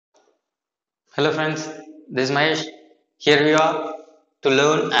Hello friends, this is Mahesh. Here we are to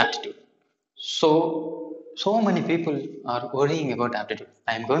learn aptitude. So many people are worrying about aptitude.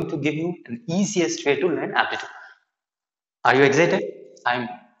 I am going to give you an easiest way to learn aptitude. Are you excited? I am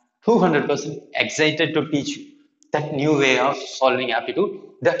 200% excited to teach you that new way of solving aptitude.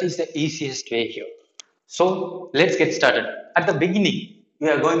 That is the easiest way here. So let's get started. At the beginning, we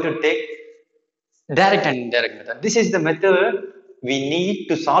are going to take direct and indirect method. This is the method we need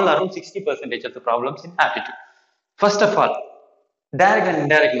to solve around 60% of the problems in aptitude. First of all, direct and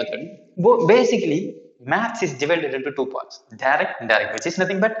indirect method. Basically, maths is divided into two parts. Direct and indirect, which is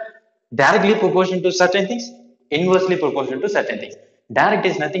nothing but directly proportional to certain things, inversely proportional to certain things. Direct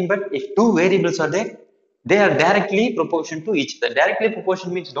is nothing but if two variables are there, they are directly proportional to each other. Directly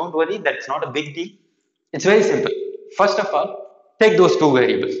proportional means don't worry, that's not a big deal. It's very simple. First of all, take those two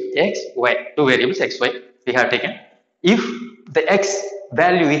variables, x, y, two variables, x, y, we have taken. If the x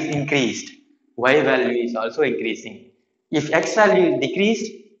value is increased, y value is also increasing. If x value is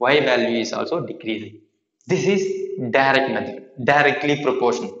decreased, y value is also decreasing. This is direct method, directly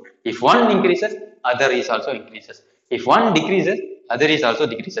proportional. If one increases, other is also increases. If one decreases, other is also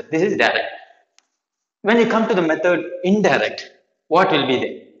decreases. This is direct. When you come to the method indirect, what will be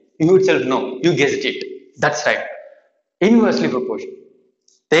there? You itself know, you guessed it. That's right. Inversely proportional.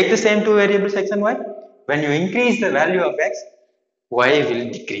 Take the same two variables x and y. When you increase the value of x, y will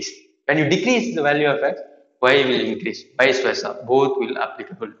decrease. When you decrease the value of x, y will increase. Vice versa. Both will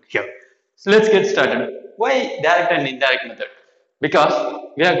applicable here. So let's get started. Why direct and indirect method? Because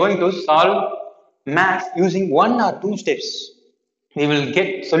we are going to solve maths using one or two steps. We will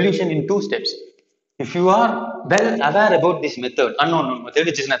get solution in two steps. If you are well aware about this method, unknown method,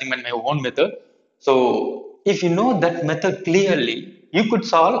 which is nothing but my own method, so if you know that method clearly, you could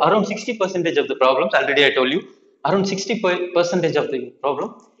solve around 60% of the problems. Already I told you, around 60% of the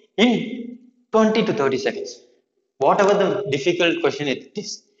problem in 20 to 30 seconds. Whatever the difficult question it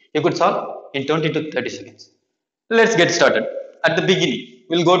is, you could solve in 20 to 30 seconds. Let's get started. At the beginning,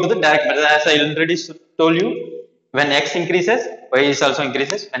 we'll go to the direct method. As I already told you, when x increases, y is also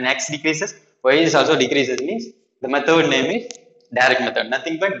increases. When x decreases, y is also decreases. Means the method name is direct method.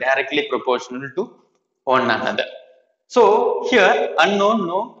 Nothing but directly proportional to one another. So here, unknown,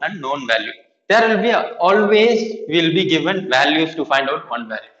 known, and known value. There will be always will be given values to find out one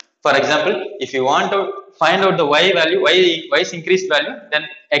value. For example, if you want to find out the y value, y's increased value, then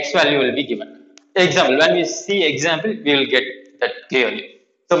x value will be given. Example, when we see example, we will get that clearly.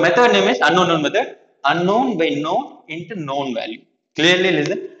 So method name is unknown known method. Unknown by known into known value. Clearly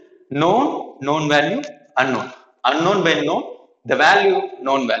listen. Known, known value, unknown. Unknown by known, the value,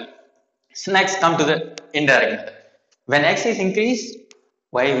 known value. So next come to the indirect method. When x is increased,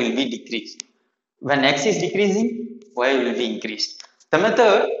 y will be decreased. When x is decreasing, y will be increased. The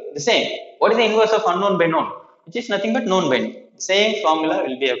method, the same. What is the inverse of unknown by known? Which is nothing but known by known. Same formula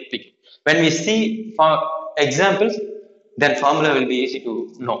will be applied. When we see examples, then formula will be easy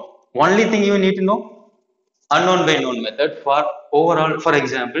to know. Only thing you need to know, unknown by known method for overall. For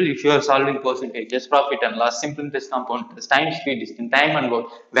example, if you are solving percentages, profit and loss, simple interest, compound interest, time, speed, distance, time and work,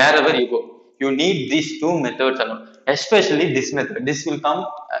 wherever you go, you need these two methods alone. Especially this method. This will come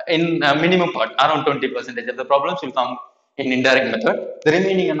in a minimum part, around 20% of the problems will come in indirect method. The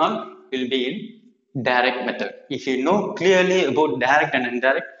remaining and all will be in direct method. If you know clearly about direct and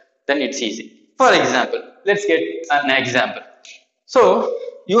indirect, then it's easy. For example, let's get an example. So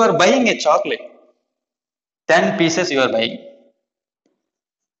you are buying a chocolate, 10 pieces you are buying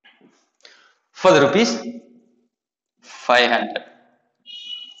for the rupees 500.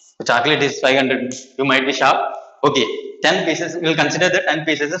 The chocolate is 500. You might be sharp. Okay, 10 pieces, we'll consider that 10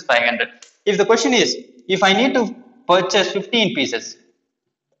 pieces is 500. If the question is, if I need to purchase 15 pieces,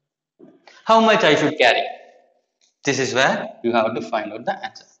 how much I should carry? This is where you have to find out the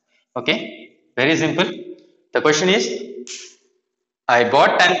answer. Okay, very simple. The question is, I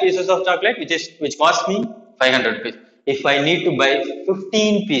bought 10 pieces of chocolate, which cost me 500 rupees. If I need to buy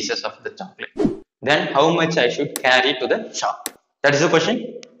 15 pieces of the chocolate, then how much I should carry to the shop? That is the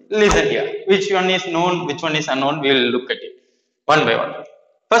question. Listen here. Which one is known, which one is unknown? We will look at it one by one.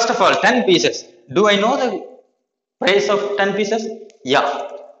 First of all, 10 pieces. Do I know the price of 10 pieces? Yeah.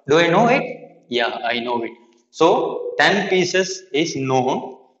 Do I know it? Yeah, I know it. So 10 pieces is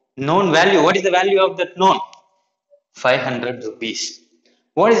known. Known value. What is the value of that known? 500 rupees.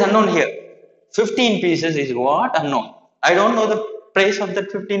 What is unknown here? 15 pieces is what? Unknown. I don't know the price of that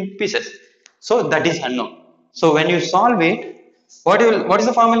 15 pieces. So that is unknown. So when you solve it, what is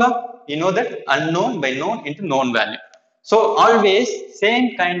the formula? You know that unknown by known into known value. So always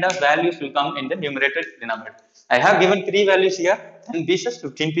same kind of values will come in the numerator denominator. I have given three values here, 10 pieces,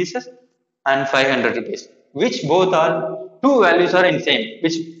 15 pieces, and 500 rupees. Which both are two values are in same.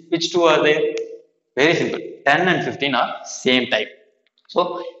 Which two are there? Very simple. 10 and 15 are same type.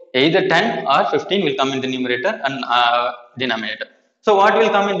 So either 10 or 15 will come in the numerator and denominator. So what will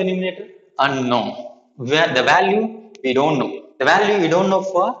come in the numerator? Unknown. Where the value we don't know. The value we don't know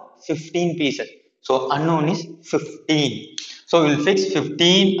for 15 pieces. So unknown is 15. So we'll fix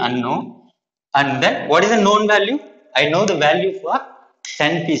 15 unknown. And then what is the known value? I know the value for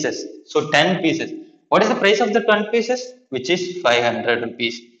 10 pieces. So 10 pieces. What is the price of the 10 pieces? Which is 500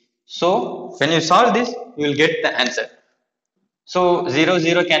 rupees. So when you solve this, you will get the answer. So 0,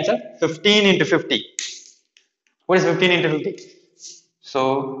 0 cancel. 15 into 50. What is 15 into 50?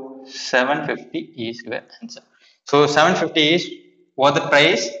 So 750 is your answer. So 750 is what the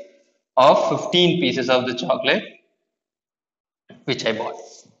price of 15 pieces of the chocolate which I bought.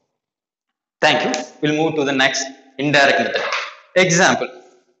 Thank you. We'll move to the next indirect method. Example.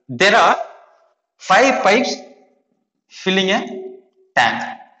 There are 5 pipes filling a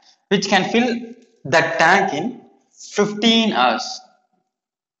tank which can fill that tank in 15 hours.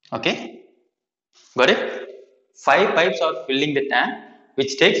 Okay. Got it? 5 pipes are filling the tank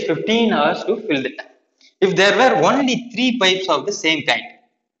which takes 15 hours to fill the tank. If there were only 3 pipes of the same kind,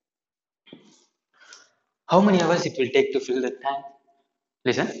 how many hours it will take to fill the tank?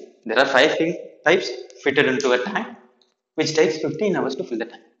 Listen, there are 5 pipes fitted into a tank which takes 15 hours to fill the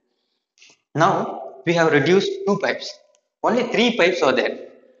tank. Now we have reduced 2 pipes. Only 3 pipes are there.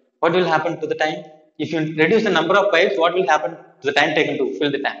 What will happen to the time? If you reduce the number of pipes, what will happen to the time taken to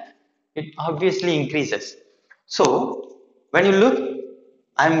fill the tank? It obviously increases. So when you look,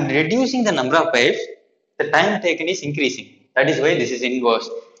 I am reducing the number of pipes, the time taken is increasing. That is why this is inverse.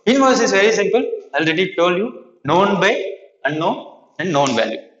 Inverse is very simple. I already told you, known by unknown and known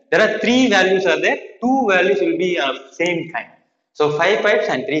value. There are 3 values are there. 2 values will be of same kind. So 5 pipes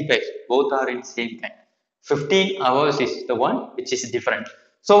and 3 pipes, both are in same kind. 15 hours is the one which is different.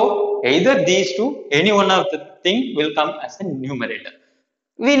 So either these two, any one of the thing will come as a numerator.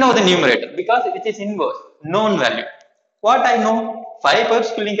 We know the numerator because it is inverse, known value. What I know, 5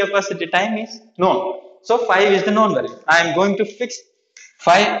 pipes filling capacity time is known. So 5 is the known value. I am going to fix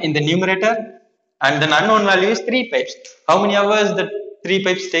 5 in the numerator and the unknown value is 3 pipes. How many hours the 3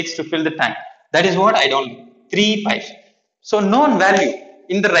 pipes takes to fill the tank? That is what I don't know. 3 pipes. So known value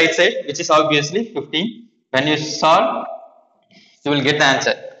in the right side, which is obviously 15. When you solve, you will get the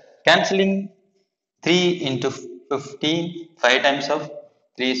answer. Cancelling 3 into 15, 5 times of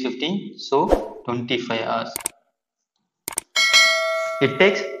 3 is 15. So 25 hours. It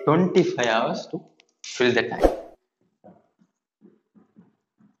takes 25 hours to fill the tank.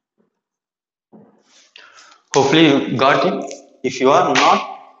 Hopefully you got it. If you are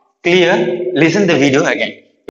not clear, listen the video again.